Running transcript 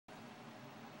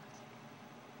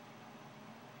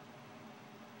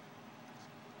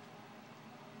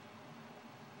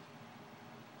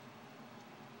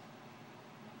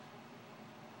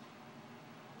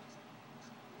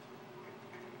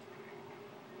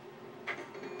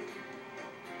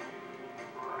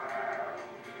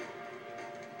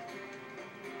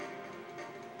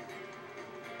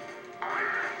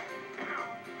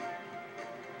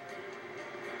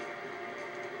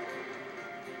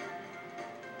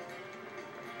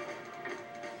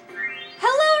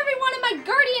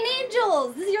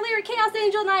Angels! This is your Lyric Chaos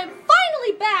Angel, and I am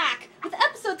finally back with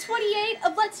episode 28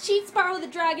 of Let's Cheat Spyro the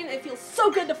Dragon. It feels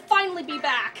so good to finally be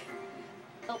back.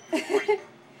 Oh.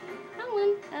 Wrong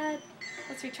one.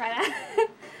 Let's retry that.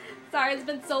 Sorry, it's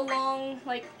been so long.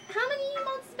 Like, how many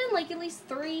months it's been? Like, at least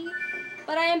 3.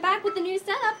 But I am back with a new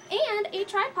setup and a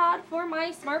tripod for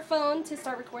my smartphone to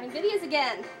start recording videos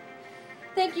again.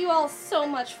 Thank you all so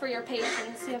much for your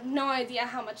patience. You have no idea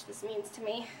how much this means to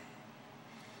me.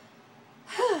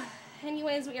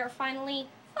 Anyways, we are finally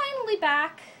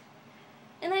back.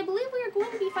 And I believe we are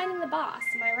going to be fighting the boss.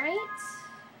 Am I right?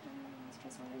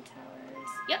 Towers.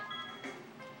 Yep.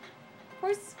 Of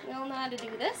course, we all know how to do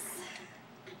this.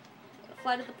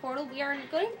 Fly to the portal. We are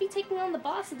going to be taking on the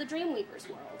boss of the Dreamweaver's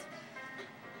world.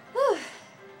 Whew.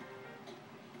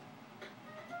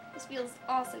 This feels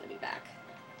awesome to be back.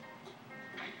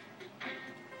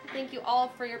 Thank you all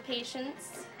for your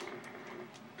patience.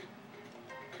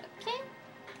 Okay.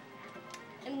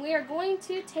 And we are going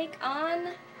to take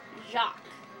on Jacques.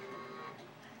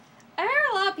 I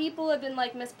heard a lot of people have been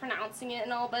like mispronouncing it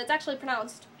and all, but it's actually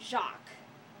pronounced Jacques.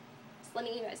 Just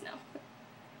letting you guys know.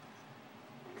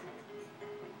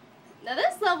 Now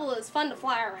this level is fun to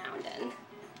fly around in.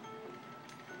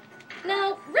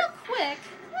 Now, real quick,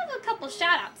 I have a couple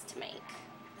shout-outs to make.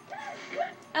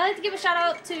 I'd like to give a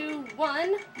shout-out to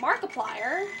one,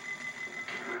 Markiplier,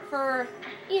 for,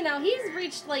 you know, he's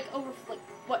reached like over, like,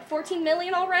 what, 14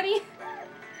 million already?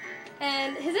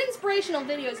 And his inspirational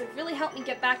videos have really helped me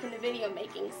get back into video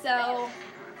making, so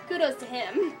kudos to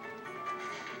him.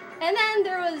 And then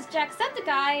there was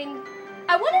Jacksepticeye, and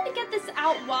I wanted to get this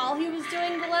out while he was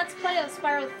doing the Let's Play of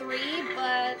Spyro 3,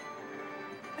 but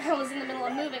I was in the middle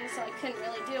of moving, so I couldn't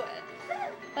really do it.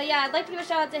 But yeah, I'd like to give a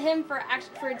shout out to him for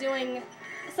doing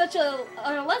such a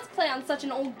Let's Play on such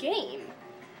an old game.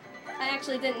 I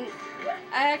couldn't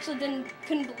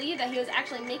believe that he was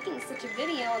actually making such a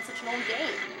video on such an old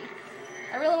game.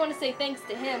 I really want to say thanks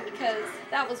to him because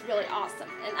that was really awesome.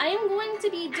 And I am going to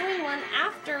be doing one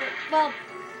after, well,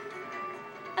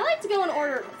 I like to go in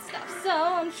order with stuff, so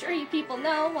I'm sure you people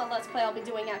know what Let's Play I'll be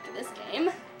doing after this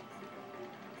game.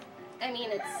 I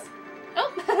mean, it's...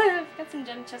 Oh, got some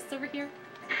gem chests over here.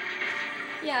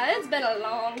 Yeah, it's been a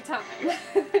long time.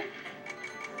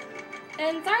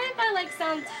 And sorry if I, like,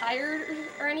 sound tired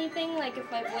or anything, like if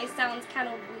my voice sounds kind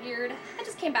of weird. I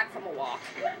just came back from a walk,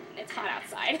 and it's hot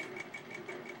outside.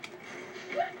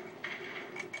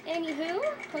 Anywho,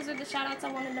 those are the shoutouts I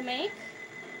wanted to make.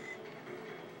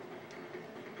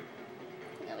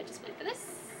 Now we just wait for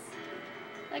this.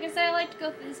 Like I said, I like to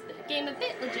go through this game a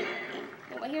bit legitimately.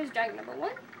 Well, here's Dragon number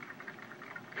 1.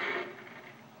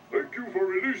 Thank you for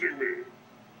releasing me.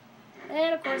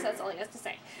 And of course, that's all he has to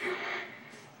say.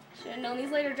 Should have known these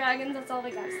later dragons, that's all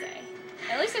they gotta say.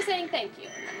 At least they're saying thank you,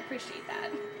 and I appreciate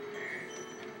that.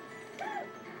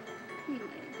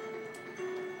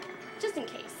 Just in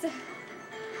case.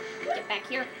 Get back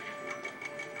here.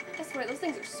 I swear, those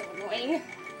things are so annoying.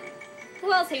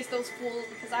 Who else hates those fools?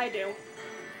 Because I do.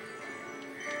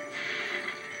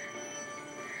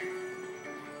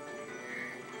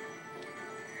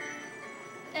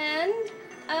 And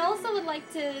I also would like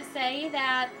to say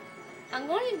that I'm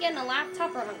going to be getting a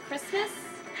laptop around Christmas,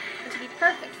 which would be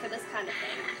perfect for this kind of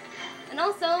thing. And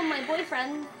also, my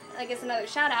boyfriend, I guess another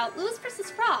shout out, Lewis vs.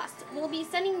 Frost, will be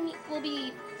sending me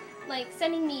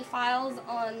files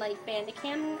on like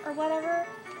Bandicam or whatever,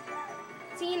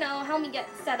 to, you know, help me get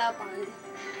set up on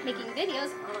making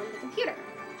videos on the computer.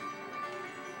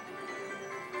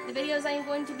 The videos I am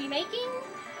going to be making,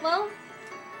 well,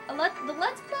 the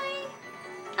Let's Play,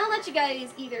 I'll let you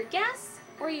guys either guess,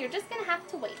 or you're just gonna have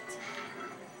to wait.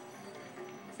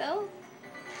 So,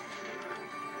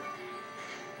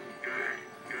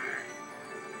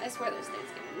 I swear those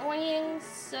things get annoying,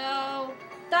 so,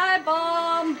 die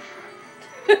bomb!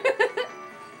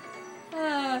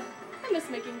 I miss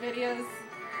making videos.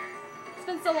 It's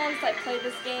been so long since I played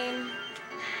this game.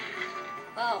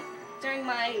 Well, during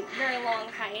my very long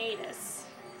hiatus.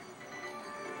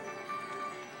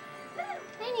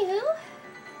 Anywho,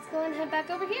 let's go and head back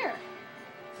over here.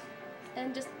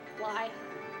 And just fly.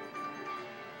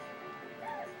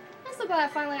 I'm so glad I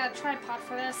finally got a tripod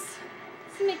for this.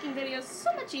 It's making videos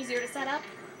so much easier to set up.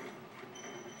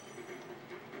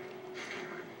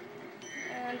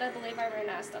 And I believe I ran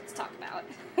out of stuff to talk about.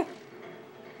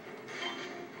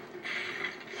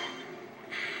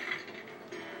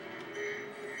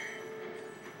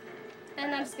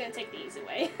 And I'm just gonna take the easy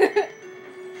way. Woo!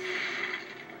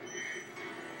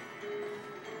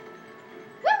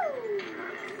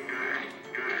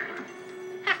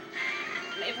 Ha!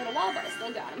 May have hit a wall, but I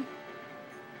still got him.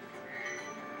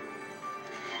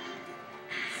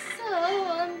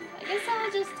 So,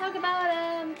 talk about,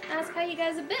 ask how you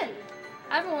guys have been.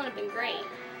 Everyone have been great.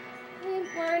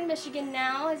 We're in Michigan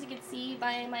now, as you can see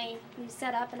by my new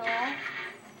setup and all.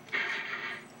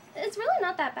 It's really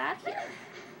not that bad here.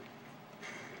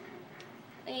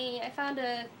 I found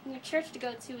a new church to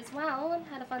go to as well, and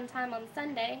had a fun time on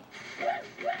Sunday.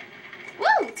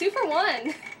 Woo! 2 for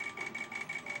 1!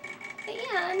 But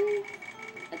yeah, and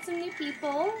met some new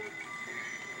people,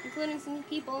 including some new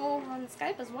people on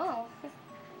Skype as well.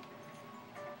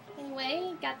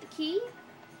 Anyway, got the key.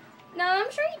 Now,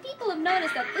 I'm sure you people have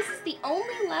noticed that this is the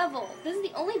only level, this is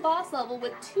the only boss level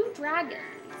with 2 dragons.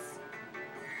 Let's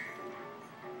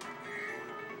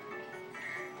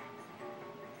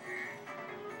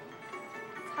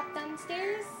hop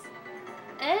downstairs.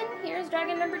 And here's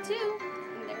dragon number 2.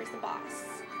 And there's the boss.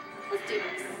 Let's do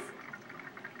this.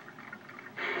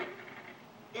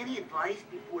 Any advice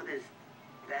before this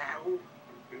battle?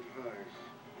 Advice.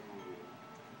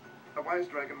 A wise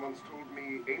dragon once told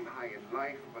me, aim high in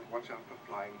life, but watch out for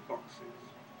flying foxes.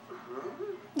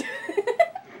 Huh?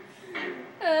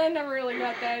 I never really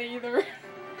got that either.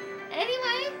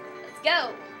 Anyway, let's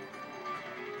go.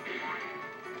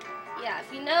 Yeah,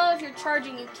 if you know if you're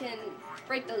charging, you can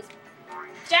break those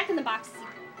jack-in-the-boxes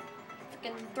he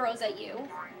freaking throws at you.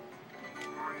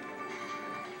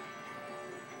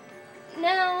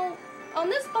 Now, on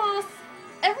this boss,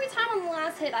 every time on the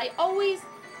last hit, on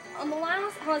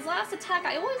his last attack,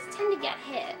 I always tend to get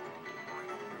hit.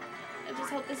 I just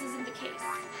hope this isn't the case.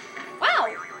 Wow!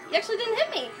 You actually didn't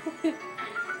hit me!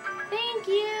 Thank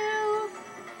you!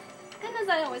 And as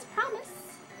I always promise,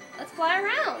 let's fly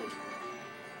around.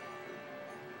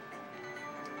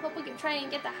 Hope we can try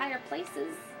and get to higher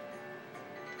places.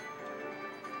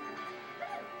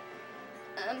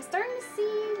 I'm starting to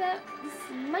see that this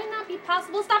might not be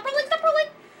possible. Stop rolling! Stop rolling!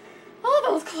 Oh,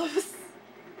 that was close.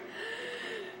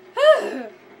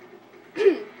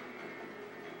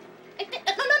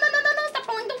 No, stop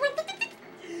rolling, don't roll.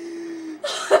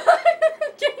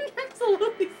 I'm getting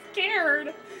absolutely scared.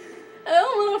 I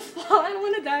don't want to fall, I don't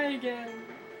want to die again.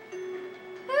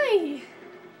 Hi.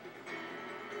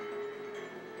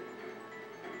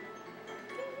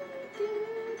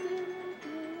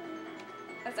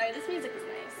 I'm sorry, this music is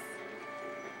nice.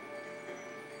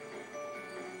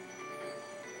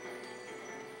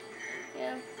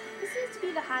 Yeah, this seems to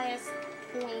be the highest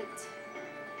point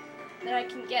that I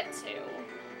can get to.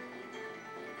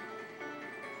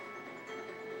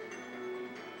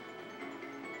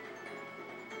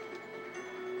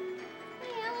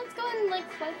 Yeah, let's go ahead and like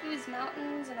fly through these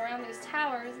mountains and around these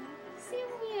towers and see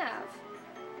what we have.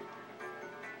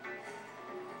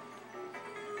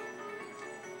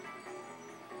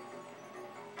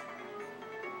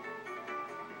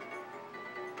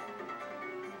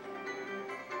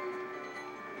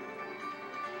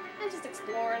 Just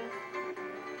exploring.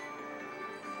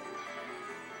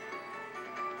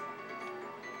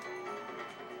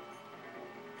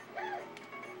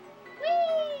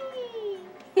 Whee!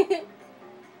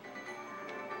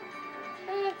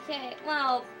 Okay,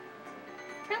 well,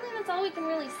 apparently that's all we can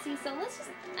really see, so let's just,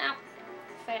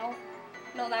 fail.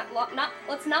 No,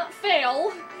 let's not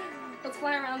fail. Let's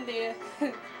fly around the,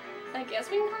 I guess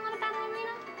we can call it a battle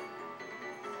arena?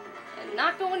 And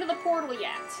not go into the portal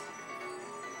yet.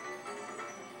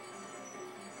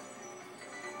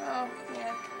 Oh,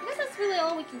 yeah. I guess that's really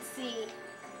all we can see.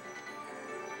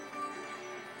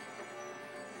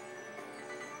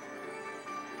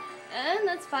 And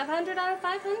that's 500 out of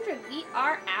 500. We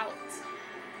are out.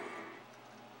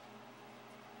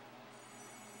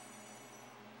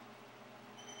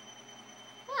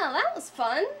 Well, that was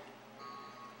fun.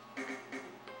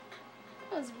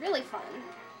 That was really fun.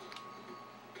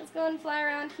 Let's go and fly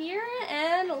around here,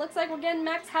 and it looks like we're getting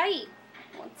max height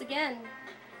once again.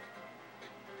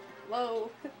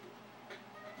 Whoa. Woo!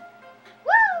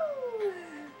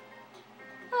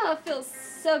 Oh, it feels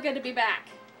so good to be back.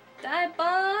 Dive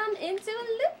bomb into a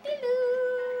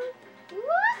loop-de-loop.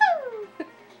 Woohoo!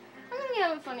 I'm gonna be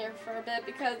having fun here for a bit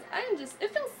because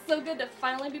it feels so good to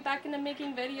finally be back into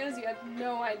making videos, you have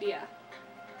no idea.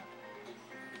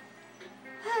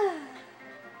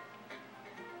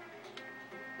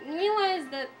 Realize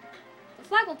that the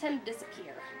flag will tend to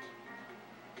disappear.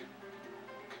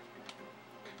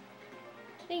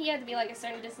 I think you have to be like a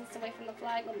certain distance away from the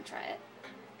flag. Let me try it.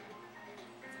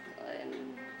 Let's go ahead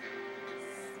and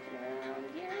spin around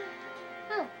here.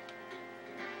 Oh.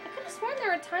 I could have sworn there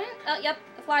were time. Oh, yep.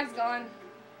 The flag's gone.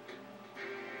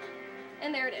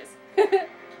 And there it is.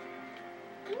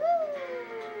 Woo!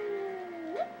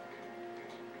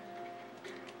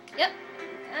 Yep.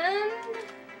 And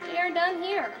we are done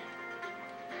here.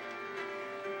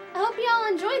 I hope you all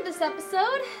enjoyed this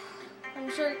episode. I'm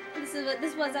sure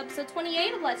this was episode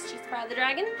 28 of Let's Choose Spyro the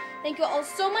Dragon. Thank you all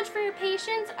so much for your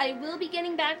patience. I will be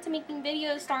getting back to making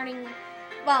videos starting,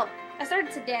 well, I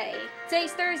started today.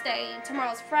 Today's Thursday,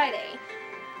 tomorrow's Friday.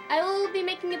 I will be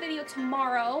making a video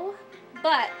tomorrow,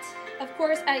 but of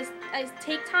course I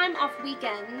take time off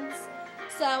weekends,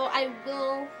 so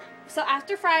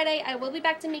after Friday I will be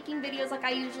back to making videos like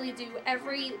I usually do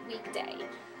every weekday.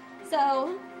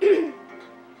 So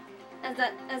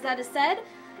as that is said,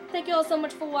 thank you all so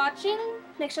much for watching.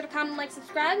 Make sure to comment, like,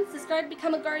 subscribe, to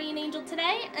become a guardian angel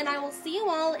today, and I will see you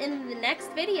all in the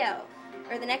next video,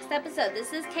 or the next episode.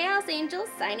 This is Chaos Angel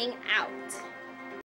signing out.